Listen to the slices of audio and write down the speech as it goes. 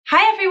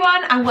Hi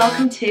everyone and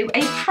welcome to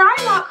a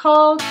Primark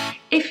haul.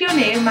 If you're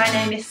new, my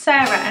name is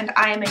Sarah and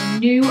I am a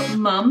new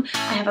mum.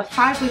 I have a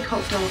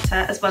 5-week-old daughter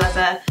as well as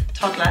a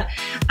toddler,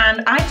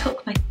 and I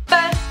took my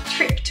first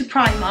trip to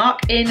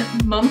Primark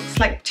in months,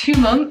 like 2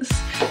 months,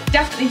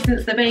 definitely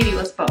since the baby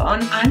was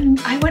born, and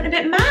I went a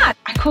bit mad.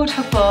 I could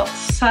have bought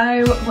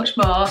so much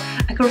more.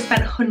 I could have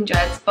spent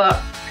hundreds,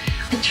 but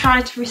I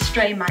tried to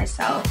restrain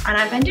myself and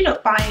I've ended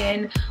up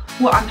buying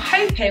what I'm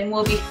hoping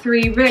will be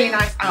 3 really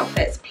nice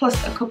outfits plus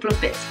a couple of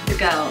bits for the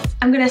girls.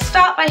 I'm going to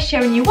start by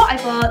showing you what I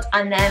bought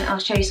and then I'll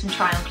show you some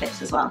try on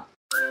clips as well.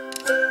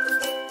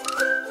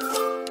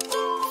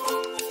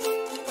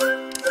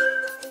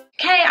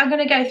 Okay, I'm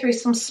going to go through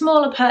some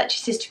smaller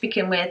purchases to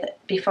begin with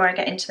before I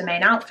get into the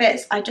main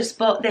outfits. I just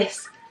bought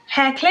this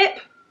hair clip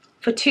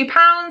for £2.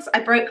 I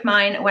broke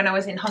mine when I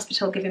was in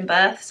hospital giving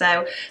birth,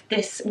 so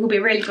this will be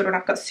really good when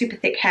I've got super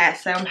thick hair,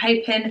 so I'm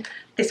hoping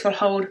this will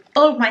hold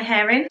all of my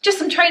hair in. Just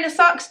some trainer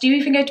socks. Do you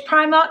even go to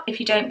Primark if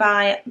you don't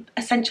buy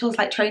essentials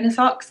like trainer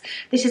socks?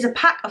 This is a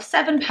pack of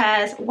 7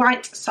 pairs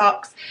white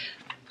socks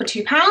for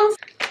 £2.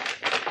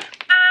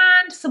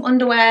 And some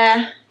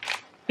underwear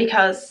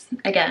because,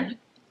 again,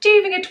 do you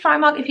even go to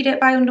Primark if you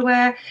don't buy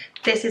underwear?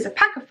 This is a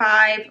pack of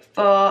 5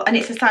 and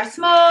it's a size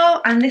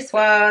small, and this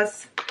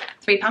was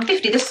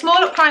 £3.50. The small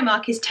at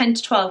Primark is 10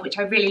 to 12, which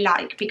I really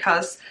like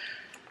because,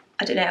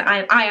 I don't know,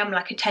 I am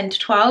like a 10 to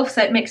 12,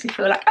 so it makes me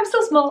feel like I'm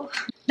still small.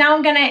 Now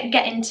I'm gonna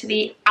get into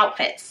the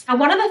outfits. And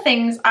one of the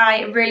things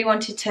I really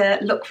wanted to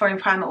look for in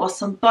Primark was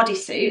some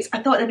bodysuits.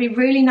 I thought they'd be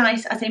really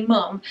nice as a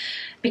mum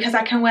because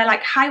I can wear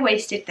like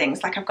high-waisted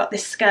things. Like I've got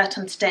this skirt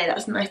on today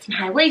that's nice and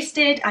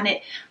high-waisted and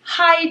it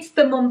hides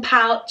the mum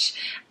pouch.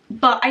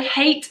 But I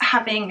hate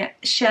having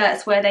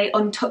shirts where they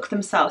untuck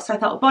themselves, so I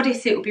thought a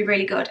bodysuit would be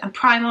really good, and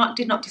Primark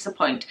did not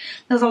disappoint.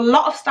 There's a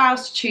lot of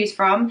styles to choose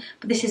from,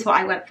 but this is what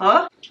I went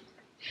for.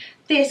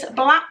 This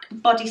black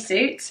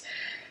bodysuit,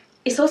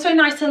 it's also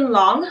nice and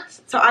long,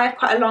 so I have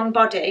quite a long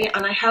body,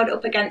 and I held it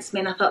up against me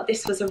and I thought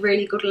this was a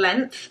really good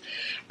length.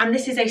 And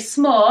this is a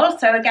small,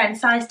 so again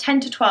size 10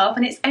 to 12,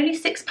 and it's only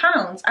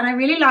 £6, and I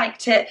really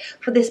liked it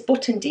for this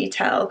button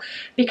detail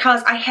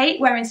because I hate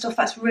wearing stuff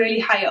that's really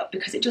high up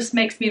because it just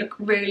makes me look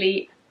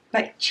really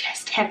like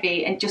chest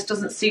heavy and just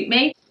doesn't suit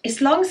me.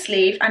 It's long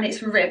sleeve and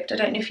it's ribbed. I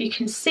don't know if you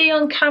can see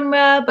on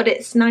camera, but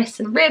it's nice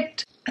and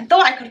ribbed. I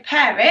thought I could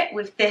pair it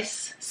with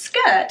this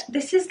skirt.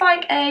 This is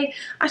like actually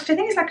I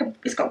think it's like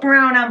it's got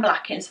brown and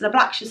black in, so the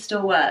black should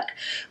still work.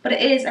 But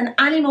it is an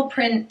animal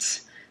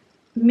print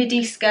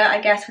midi skirt,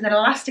 I guess, with an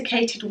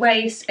elasticated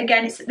waist.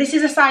 Again, this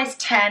is a size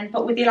 10,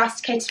 but with the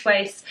elasticated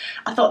waist,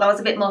 I thought that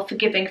was a bit more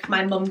forgiving for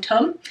my mum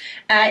tum.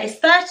 It's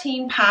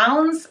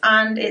 £13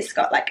 and it's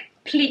got like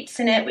pleats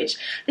in it, which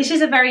this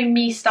is a very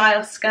me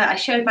style skirt. I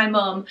showed my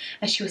mum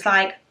and she was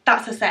like,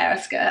 that's a Sarah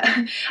skirt.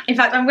 In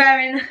fact, I'm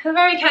wearing a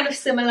very kind of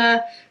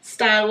similar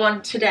style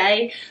one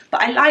today,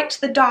 but I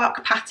liked the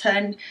dark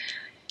pattern.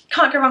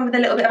 Can't go wrong with a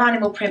little bit of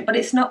animal print, but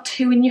it's not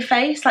too in your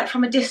face. Like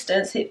from a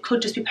distance it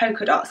could just be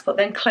polka dots, but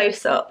then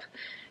close up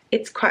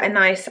it's quite a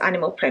nice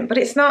animal print, but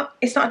it's not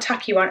a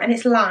tacky one, and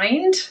it's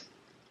lined.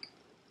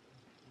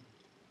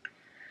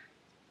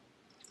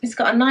 It's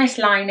got a nice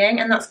lining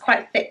and that's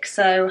quite thick,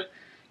 so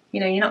you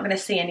know you're not going to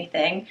see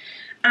anything.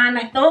 And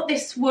I thought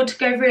this would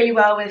go really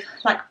well with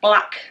like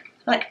black,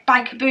 like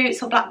biker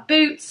boots or black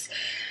boots,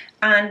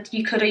 and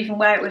you could even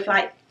wear it with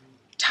like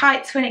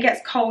tights when it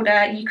gets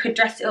colder. You could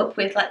dress it up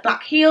with like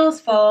black heels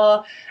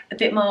for a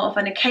bit more of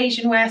an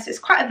occasion wear, so it's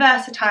quite a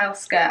versatile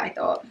skirt, I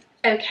thought.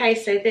 Okay,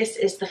 so this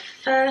is the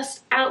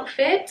first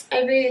outfit.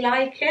 I really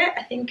like it.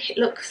 I think it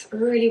looks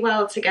really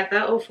well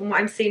together, or from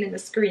what I'm seeing in the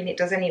screen it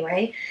does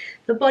anyway.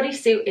 The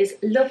bodysuit is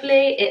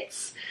lovely.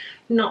 It's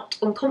not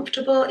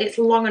uncomfortable, it's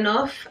long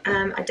enough.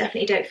 I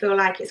definitely don't feel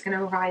like it's going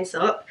to rise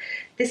up.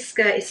 This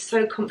skirt is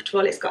so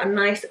comfortable. It's got a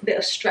nice bit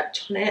of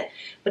stretch on it,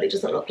 but it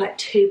doesn't look like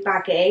too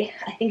baggy.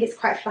 I think it's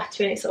quite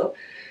flattering. It's sort of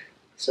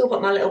still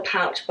got my little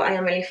pouch, but I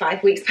am only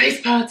 5 weeks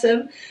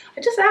postpartum.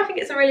 I think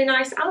it's a really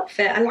nice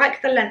outfit. I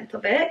like the length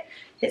of it.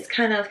 It's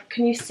kind of,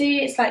 can you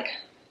see, it's like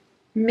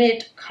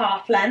mid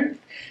calf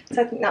length,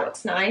 so I think that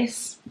looks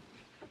nice.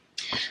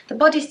 The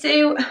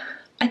bodysuit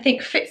I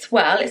think fits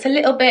well. It's a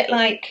little bit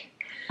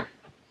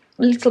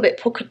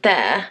puckered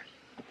there,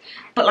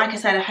 but like I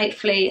said,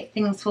 hopefully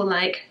things will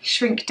like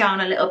shrink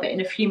down a little bit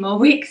in a few more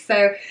weeks. So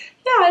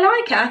yeah, I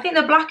like it. I think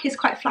the black is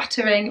quite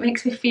flattering. It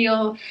makes me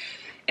feel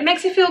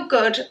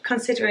good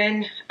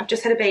considering I've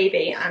just had a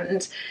baby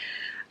and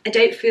I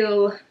don't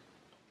feel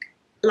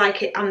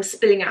like I'm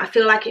spilling it. I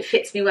feel like it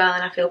fits me well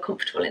and I feel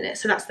comfortable in it,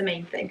 so that's the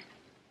main thing.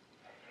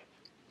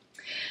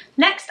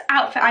 Next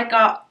outfit I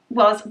got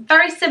was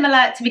very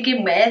similar to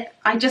begin with.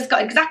 I just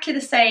got exactly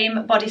the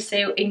same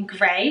bodysuit in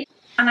grey,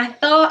 and I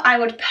thought I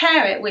would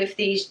pair it with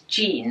these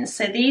jeans.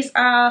 So these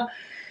are,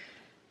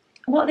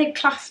 what are they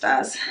classed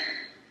as?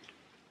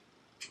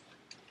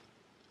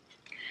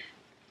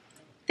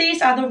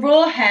 These are the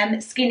raw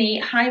hem skinny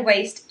high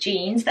waist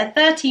jeans. They're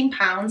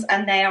 £13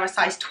 and they are a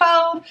size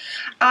 12.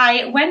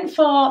 I went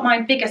for my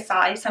bigger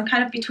size, so I'm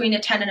kind of between a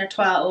 10 and a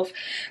 12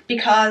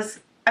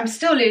 because I'm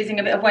still losing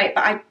a bit of weight,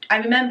 but I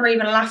remember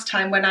even last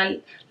time when I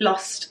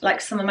lost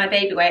like some of my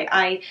baby weight,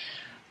 I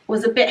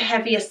was a bit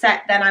heavier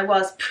set than I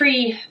was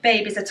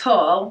pre-babies at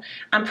all,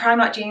 and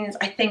Primark jeans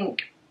I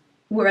think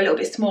were a little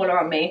bit smaller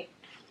on me.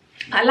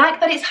 I like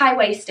that it's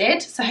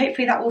high-waisted, so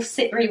hopefully that will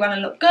sit really well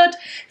and look good.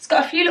 It's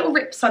got a few little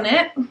rips on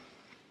it,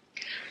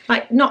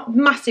 like not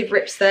massive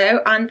rips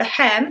though, and the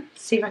hem,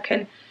 see if I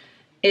can,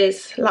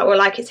 is like, well,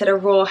 like it said, a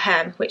raw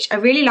hem, which I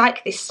really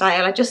like this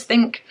style. I just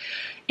think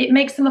it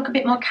makes them look a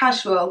bit more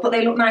casual, but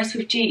they look nice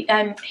with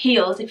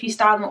heels. If you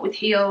style them up with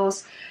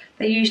heels,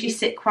 they usually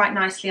sit quite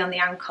nicely on the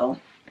ankle.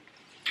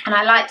 And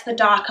I liked the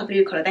darker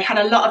blue colour. They had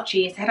a lot of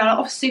jeans, they had a lot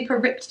of super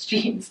ripped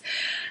jeans,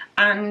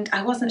 and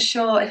I wasn't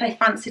sure if I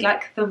fancied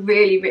like the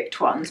really ripped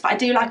ones, but I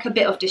do like a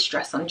bit of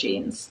distress on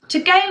jeans. To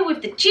go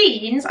with the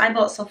jeans, I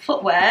bought some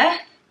footwear,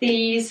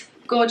 these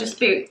gorgeous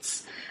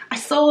boots. I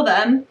saw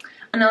them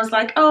and I was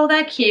like, oh,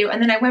 they're cute, and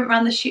then I went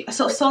around the shoe, I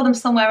sort of saw them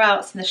somewhere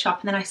else in the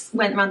shop, and then I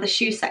went around the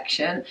shoe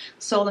section,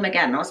 saw them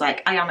again, and I was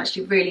like, I am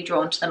actually really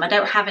drawn to them. I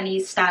don't have any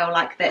style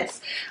like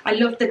this. I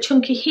love the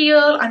chunky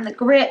heel and the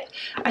grip.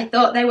 I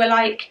thought they were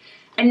like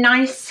a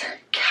nice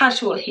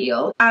casual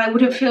heel, and I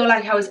wouldn't feel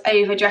like I was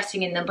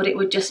overdressing in them, but it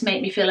would just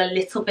make me feel a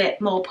little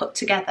bit more put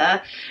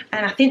together,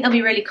 and I think they'll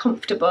be really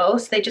comfortable.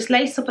 So they just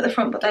lace up at the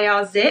front, but they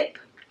are zip,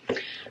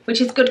 which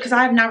is good because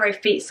I have narrow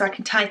feet, so I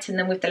can tighten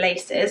them with the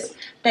laces.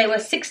 They were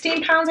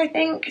 £16, I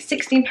think.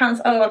 £16.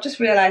 Oh, I've just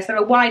realised they're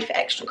a wide for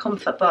extra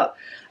comfort, but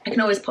I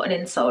can always put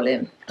an insole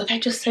in. But they're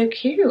just so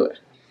cute.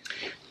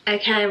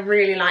 Okay, I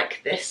really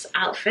like this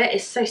outfit.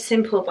 It's so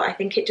simple, but I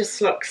think it just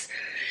looks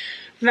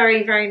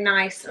very, very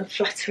nice and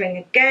flattering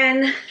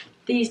again.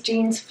 These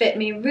jeans fit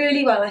me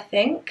really well, I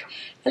think.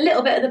 A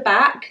little bit at the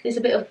back, there's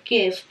a bit of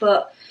give,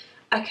 but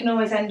I can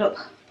always end up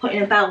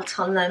putting a belt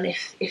on them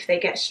if they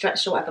get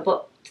stretched or whatever,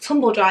 but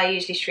tumble dry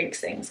usually shrinks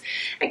things.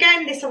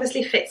 Again, this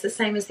obviously fits the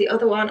same as the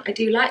other one. I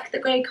do like the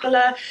grey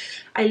colour.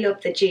 I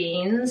love the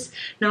jeans.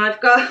 Now I've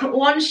got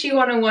one shoe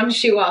on and one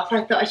shoe off.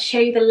 I thought I'd show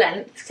you the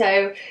length.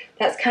 So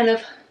that's kind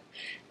of,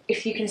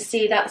 if you can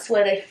see, that's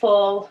where they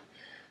fall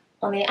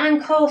on the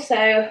ankle.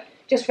 So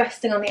just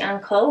resting on the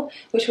ankle,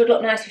 which would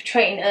look nice with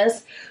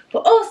trainers. But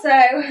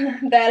also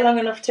they're long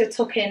enough to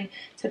tuck in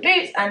to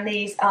boots, and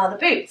these are the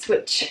boots,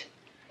 which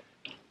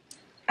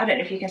I don't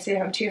know if you can see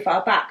them too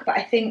far back, but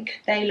I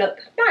think they look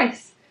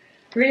nice.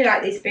 I really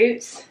like these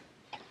boots.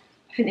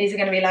 I think these are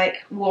going to be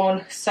like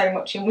worn so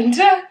much in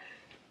winter.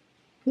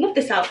 Love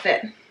this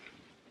outfit.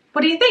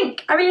 What do you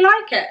think? I really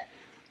like it.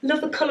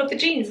 Love the colour of the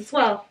jeans as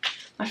well.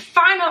 My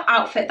final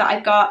outfit that I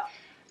got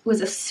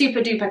was a super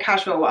duper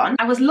casual one.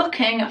 I was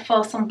looking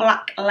for some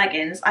black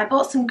leggings. I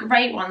bought some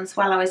grey ones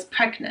while I was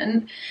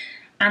pregnant,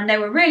 and they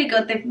were really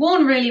good. They've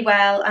worn really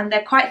well, and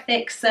they're quite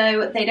thick,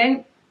 so they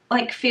don't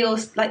like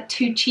feels like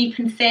too cheap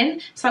and thin.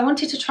 So I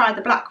wanted to try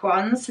the black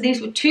ones. So these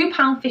were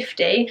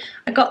 £2.50.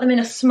 I got them in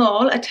a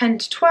small, a 10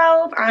 to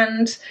 12,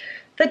 and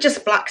they're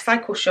just black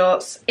cycle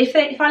shorts.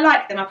 If I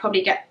like them, I'll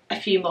probably get a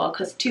few more,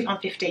 because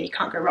 £2.50, you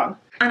can't go wrong.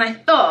 And I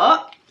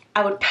thought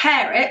I would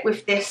pair it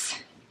with this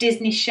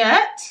Disney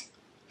shirt.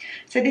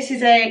 So this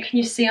is a, can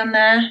you see on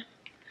there,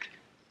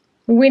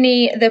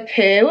 Winnie the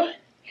Pooh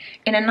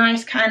in a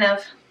nice kind of,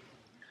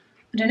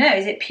 I don't know,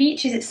 is it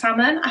peach, is it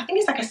salmon? I think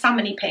it's like a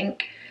salmony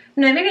pink.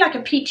 No, maybe like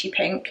a peachy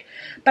pink,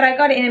 but I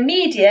got it in a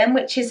medium,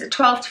 which is a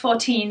 12 to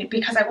 14,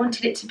 because I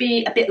wanted it to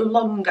be a bit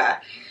longer.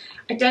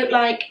 I don't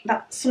like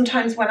that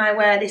sometimes when I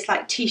wear this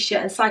like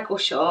t-shirt and cycle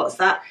shorts,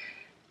 that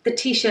the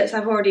t-shirts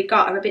I've already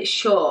got are a bit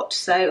short,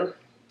 so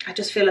I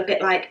just feel a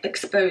bit like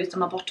exposed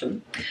on my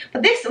bottom.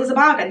 But this was a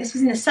bargain. This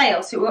was in a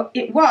sale, so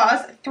it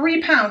was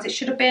 £3. It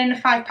should have been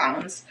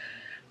 £5.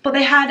 But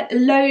they had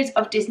loads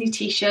of Disney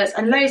t-shirts,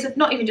 and loads of,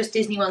 not even just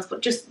Disney ones,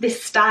 but just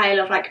this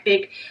style of like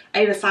big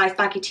oversized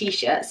baggy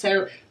t-shirt.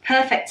 So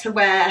perfect to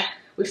wear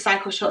with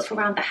cycle shorts for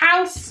around the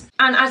house.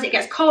 And as it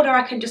gets colder,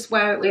 I can just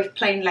wear it with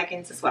plain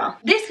leggings as well.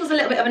 This was a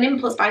little bit of an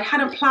impulse buy. I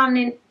hadn't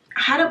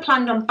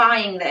planned on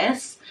buying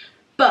this,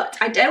 but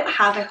I don't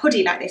have a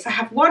hoodie like this. I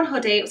have one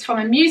hoodie. It was from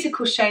a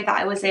musical show that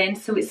I was in,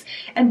 so it's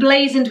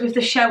emblazoned with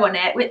the show on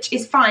it, which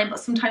is fine, but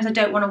sometimes I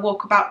don't want to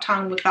walk about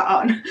town with that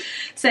on.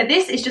 So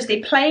this is just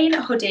a plain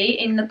hoodie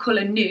in the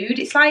colour nude.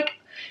 It's like,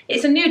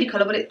 it's a nudie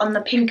colour, but it's on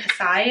the pinker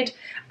side.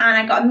 And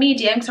I got a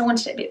medium because I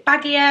wanted it a bit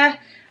baggier,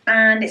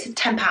 and it's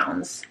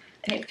 £10.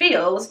 And it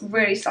feels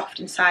really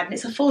soft inside, and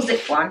it's a full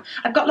zip one.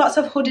 I've got lots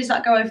of hoodies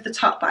that go over the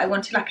top, but I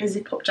wanted like a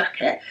zip up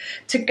jacket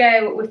to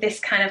go with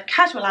this kind of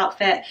casual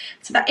outfit,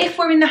 so that if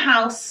we're in the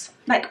house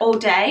like all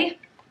day,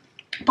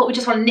 but we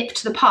just want to nip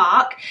to the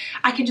park,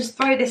 I can just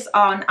throw this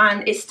on,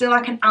 and it's still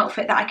like an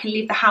outfit that I can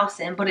leave the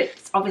house in, but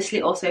it's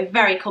obviously also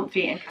very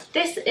comfy. And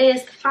this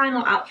is the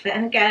final outfit,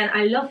 and again,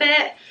 I love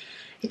it.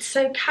 It's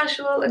so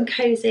casual and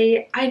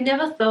cozy. I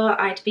never thought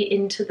I'd be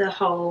into the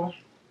whole,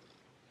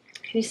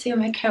 can you see on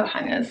my coat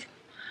hangers?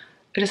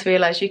 I just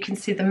realised you can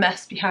see the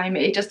mess behind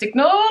me. Just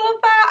ignore all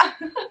of that.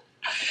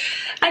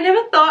 I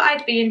never thought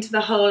I'd be into the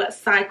whole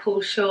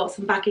cycle shorts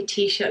and baggy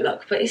t-shirt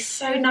look, but it's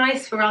so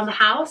nice for around the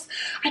house.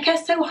 I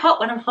get so hot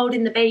when I'm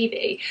holding the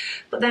baby,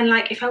 but then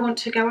like if I want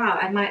to go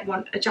out I might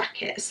want a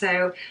jacket,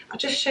 so I'll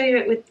just show you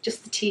it with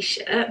just the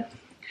t-shirt.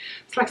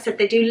 So like I said,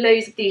 they do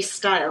loads of these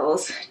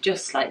styles,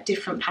 just like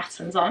different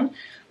patterns on.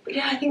 But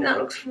yeah, I think that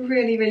looks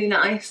really, really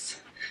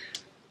nice.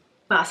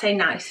 Well, I say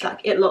nice,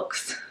 like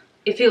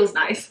it feels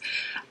nice.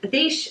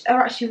 These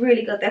are actually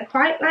really good. They're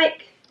quite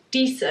like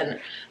decent,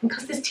 and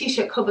because this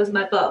t-shirt covers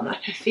my bum,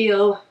 like I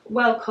feel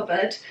well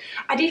covered.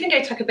 I'd even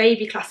go to like a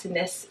baby class in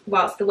this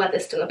whilst the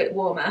weather's still a bit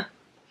warmer.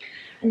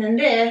 And then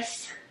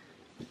this,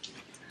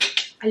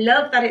 I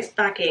love that it's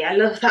baggy. I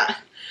love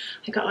that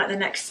I got like the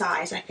next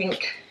size. I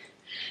think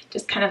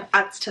just kind of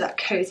adds to that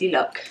cozy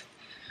look.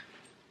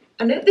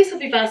 And this will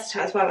be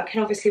versatile as well. I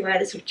can obviously wear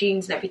this with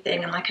jeans and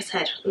everything, and like I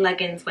said,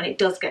 leggings when it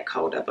does get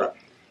colder. But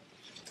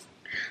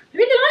I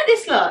really like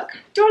this look.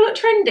 Do I look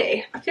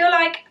trendy? I feel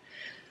like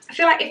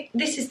if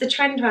this is the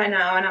trend right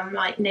now and I'm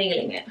like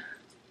nailing it.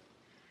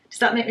 Does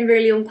that make me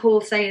really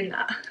uncool saying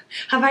that?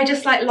 Have I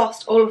just like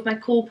lost all of my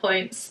cool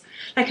points?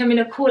 Like I'm in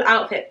a cool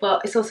outfit,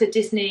 but it's also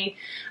Disney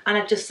and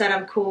I've just said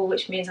I'm cool,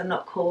 which means I'm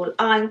not cool.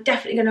 I'm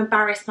definitely going to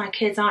embarrass my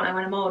kids, aren't I,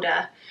 when I'm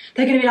older?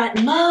 They're going to be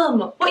like, Mum,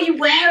 what are you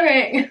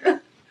wearing?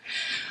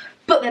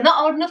 But they're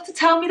not old enough to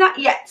tell me that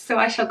yet, so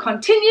I shall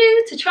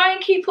continue to try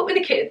and keep up with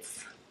the kids.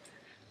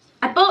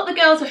 I bought the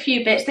girls a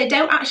few bits. They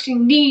don't actually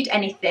need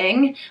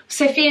anything.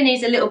 Sophia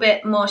needs a little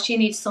bit more. She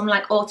needs some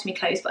like autumny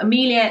clothes, but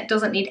Amelia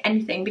doesn't need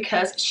anything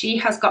because she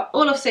has got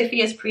all of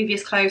Sophia's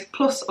previous clothes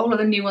plus all of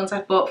the new ones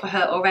I've bought for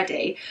her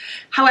already.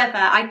 However,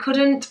 I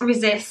couldn't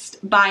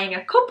resist buying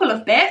a couple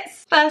of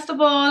bits. First of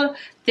all,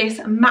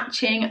 this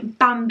matching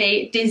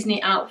Bambi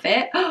Disney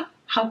outfit. Oh,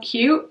 how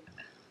cute.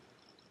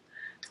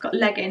 It's got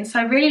leggings, so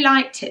I really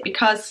liked it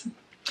because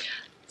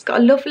it's got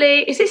a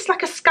lovely, is this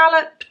like a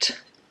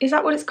scalloped, is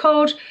that what it's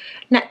called?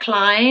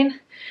 Neckline,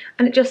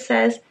 and it just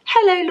says,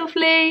 hello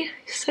lovely.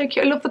 So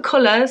cute. I love the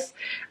colours,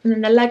 and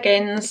then the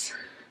leggings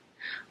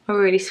are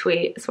really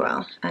sweet as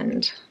well,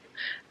 and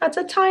that's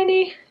a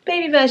tiny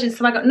baby version.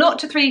 So I got 0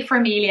 to 3 for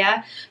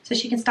Amelia, so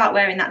she can start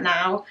wearing that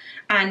now,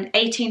 and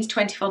 18 to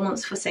 24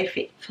 months for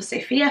Sophia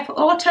for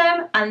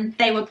autumn, and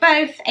they were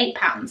both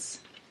 £8.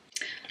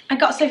 I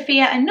got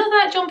Sophia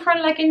another jumper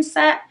and leggings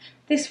set,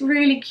 this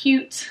really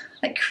cute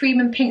like cream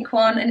and pink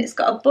one, and it's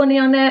got a bunny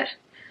on it.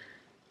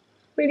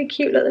 Really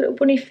cute, look, the little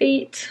bunny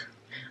feet.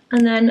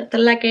 And then the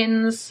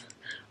leggings,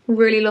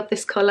 really love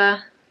this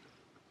colour.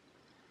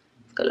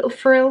 It's got a little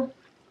frill.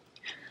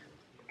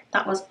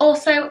 That was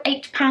also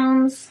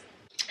 £8.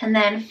 And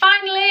then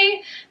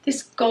finally,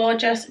 this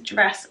gorgeous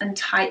dress and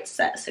tights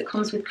set. So it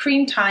comes with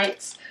cream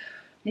tights.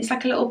 It's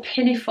like a little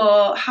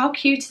pinafore. How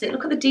cute is it?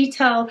 Look at the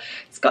detail.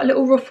 It's got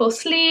little ruffle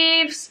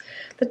sleeves.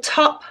 The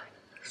top,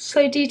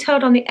 so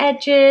detailed on the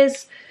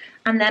edges.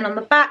 And then on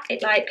the back,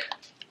 it like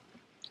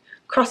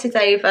crosses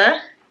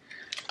over.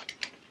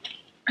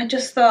 I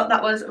just thought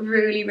that was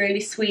really, really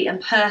sweet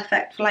and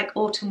perfect for like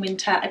autumn,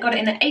 winter. I got it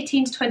in at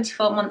 18 to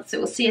 24 months. It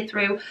will see you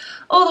through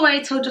all the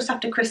way till just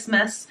after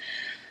Christmas.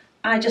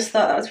 I just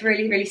thought that was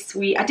really, really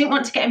sweet. I didn't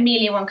want to get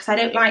Amelia one because I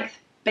don't like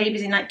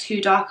babies in like too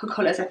darker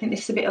colours. I think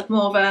this is a bit of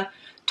more of a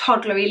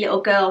toddlery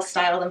little girl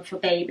style than for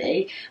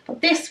baby.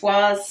 But this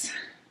was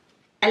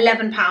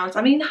 £11.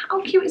 I mean,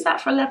 how cute is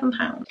that for £11?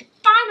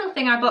 Final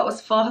thing I bought was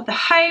for the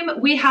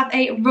home. We have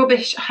a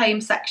rubbish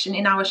home section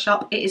in our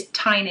shop. It is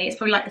tiny. It's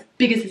probably like as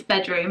big as this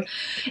bedroom.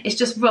 It's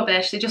just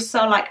rubbish. They just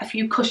sell like a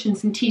few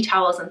cushions and tea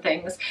towels and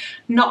things.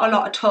 Not a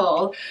lot at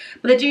all.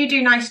 But they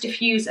do nice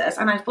diffusers,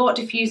 and I've bought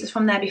diffusers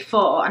from there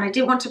before, and I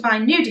didn't want to buy a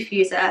new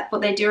diffuser,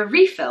 but they do a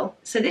refill.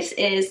 So this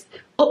is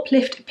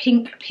Uplift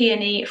Pink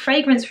Peony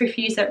Fragrance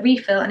Diffuser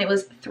Refill, and it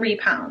was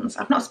 £3.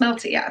 I've not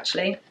smelt it yet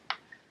actually.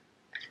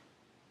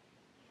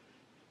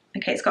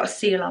 Okay, it's got a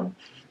seal on.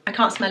 I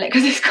can't smell it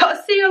because it's got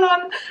a seal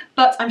on,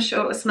 but I'm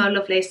sure it will smell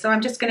lovely. So I'm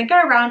just going to go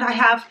around. I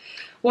have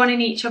one in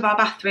each of our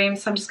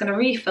bathrooms, so I'm just going to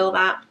refill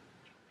that,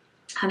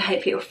 and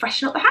hopefully it will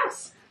freshen up the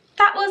house.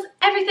 That was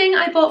everything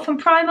I bought from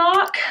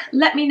Primark.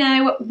 Let me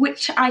know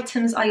which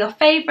items are your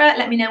favourite.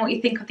 Let me know what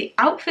you think of the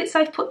outfits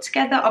I've put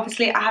together.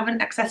 Obviously, I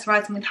haven't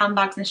accessorised them with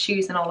handbags and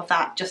shoes and all of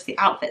that, just the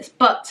outfits.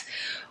 But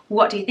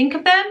what do you think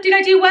of them? Did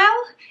I do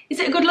well? Is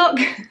it a good look?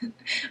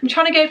 I'm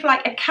trying to go for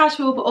like a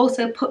casual but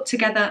also put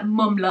together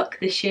mum look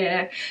this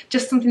year.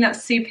 Just something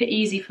that's super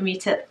easy for me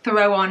to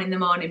throw on in the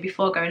morning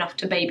before going off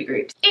to baby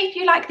groups. If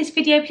you like this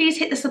video, please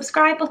hit the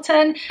subscribe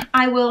button.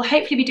 I will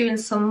hopefully be doing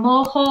some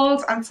more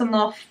hauls and some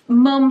more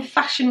mum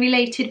fashion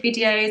related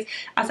videos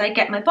as I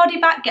get my body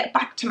back, get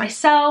back to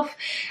myself,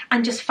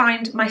 and just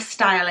find my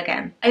style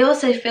again. I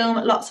also film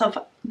lots of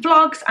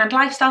vlogs and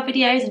lifestyle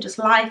videos and just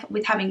life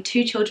with having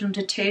 2 children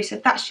under 2, so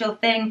if that's your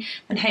thing,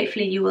 then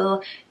hopefully you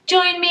will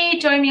join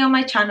me on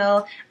my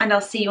channel, and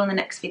I'll see you on the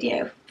next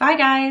video. Bye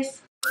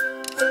guys.